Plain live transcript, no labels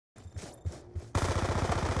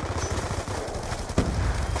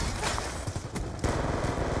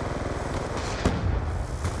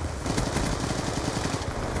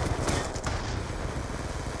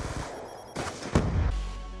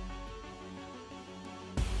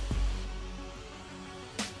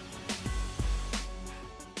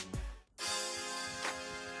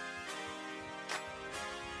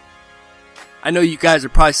I know you guys are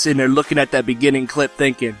probably sitting there looking at that beginning clip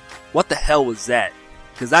thinking, what the hell was that?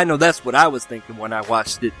 Because I know that's what I was thinking when I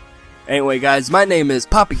watched it. Anyway guys, my name is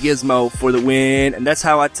Papa Gizmo for the win, and that's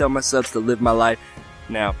how I tell myself to live my life.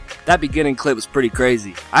 Now, that beginning clip was pretty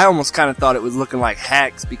crazy. I almost kind of thought it was looking like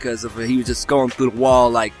hacks because of he was just going through the wall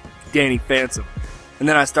like Danny Phantom. And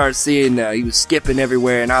then I started seeing he was skipping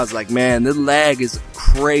everywhere, and I was like, man, the lag is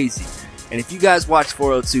crazy. And if you guys watch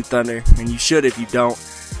 402 Thunder, and you should if you don't,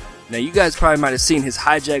 now you guys probably might have seen his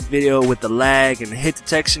hijack video with the lag and the hit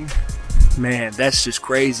detection. Man, that's just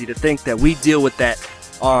crazy to think that we deal with that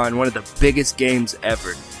on one of the biggest games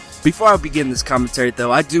ever. Before I begin this commentary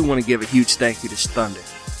though, I do want to give a huge thank you to Thunder.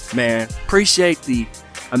 Man, appreciate the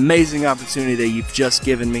amazing opportunity that you've just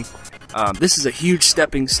given me. This is a huge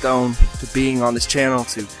stepping stone to being on this channel,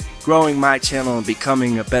 to growing my channel and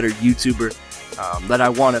becoming a better YouTuber that I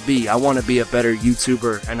want to be. I want to be a better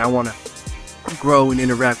YouTuber, and I want to grow and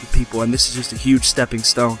interact with people, and this is just a huge stepping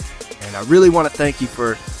stone. And I really want to thank you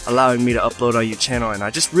for allowing me to upload on your channel, and I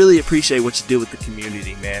just really appreciate what you do with the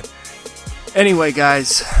community, man. Anyway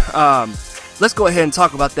guys, let's go ahead and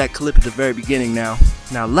talk about that clip at the very beginning now.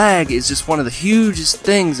 Now, lag is just one of the hugest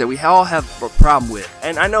things that we all have a problem with.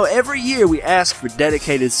 And I know every year we ask for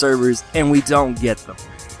dedicated servers and we don't get them.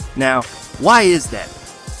 Now, why is that?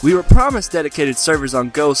 We were promised dedicated servers on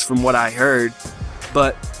Ghost from what I heard,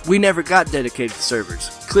 but we never got dedicated servers.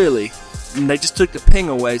 Clearly, they just took the ping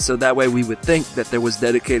away so that way we would think that there was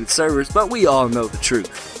dedicated servers, but we all know the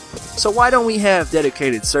truth. So why don't we have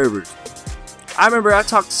dedicated servers? I remember I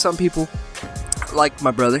talked to some people, like my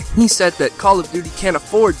brother. He said that Call of Duty can't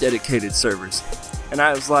afford dedicated servers. And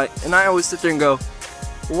I was like, and I always sit there and go,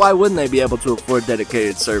 well, why wouldn't they be able to afford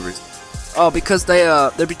dedicated servers? Oh, because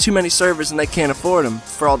there'd be too many servers and they can't afford them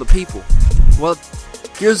for all the people. Well,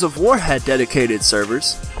 Gears of War had dedicated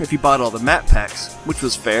servers if you bought all the map packs, which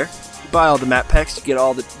was fair. You buy all the map packs, you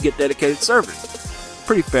get dedicated servers.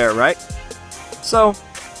 Pretty fair, right? So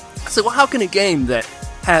I said, well, how can a game that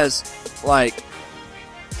has like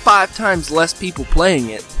 5 times less people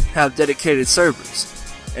playing it have dedicated servers?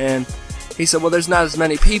 And he said, well, there's not as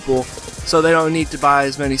many people, so they don't need to buy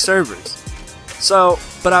as many servers. So,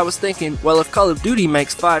 but I was thinking, well, if Call of Duty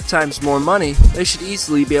makes 5 times more money, they should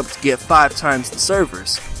easily be able to get 5 times the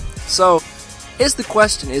servers. So, is the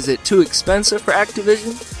question, is it too expensive for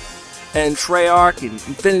Activision and Treyarch and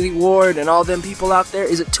Infinity Ward and all them people out there?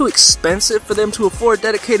 Is it too expensive for them to afford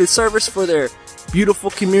dedicated servers for their beautiful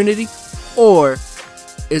community? Or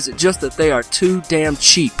is it just that they are too damn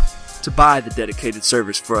cheap to buy the dedicated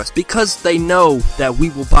servers for us because they know that we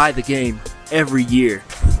will buy the game every year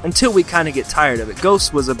until we kind of get tired of it?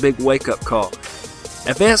 Ghost was a big wake-up call.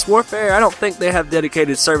 Advanced Warfare, I don't think they have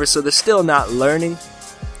dedicated servers, so they're still not learning.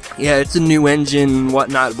 Yeah, it's a new engine,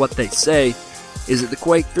 whatnot, what they say. Is it the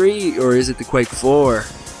Quake 3 or is it the Quake 4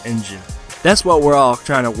 engine? That's what we're all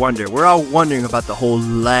trying to wonder. We're all wondering about the whole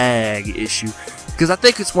lag issue, because I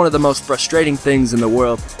think it's one of the most frustrating things in the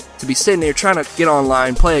world to be sitting there trying to get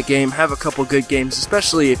online, play a game, have a couple good games,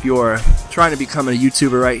 especially if you're trying to become a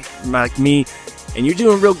YouTuber, right, like me, and you're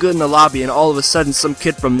doing real good in the lobby, and all of a sudden some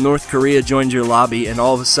kid from North Korea joins your lobby, and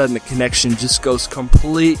all of a sudden the connection just goes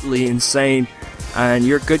completely insane, and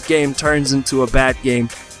your good game turns into a bad game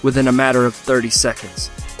within a matter of 30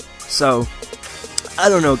 seconds. So, I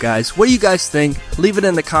don't know guys, what do you guys think? Leave it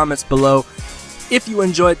in the comments below. If you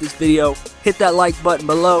enjoyed this video, hit that like button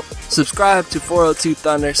below, subscribe to 402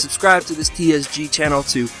 Thunder, subscribe to this TSG channel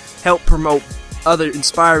to help promote other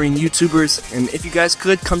inspiring YouTubers, and if you guys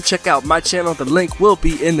could, come check out my channel. The link will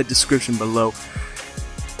be in the description below.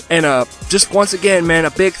 And just once again, man,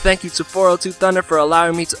 a big thank you to 402 Thunder for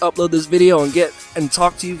allowing me to upload this video and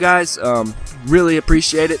talk to you guys. Really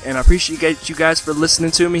appreciate it, and I appreciate you guys for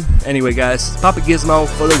listening to me. Anyway guys, Papa Gizmo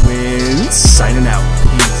for the win, signing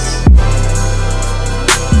out. Peace.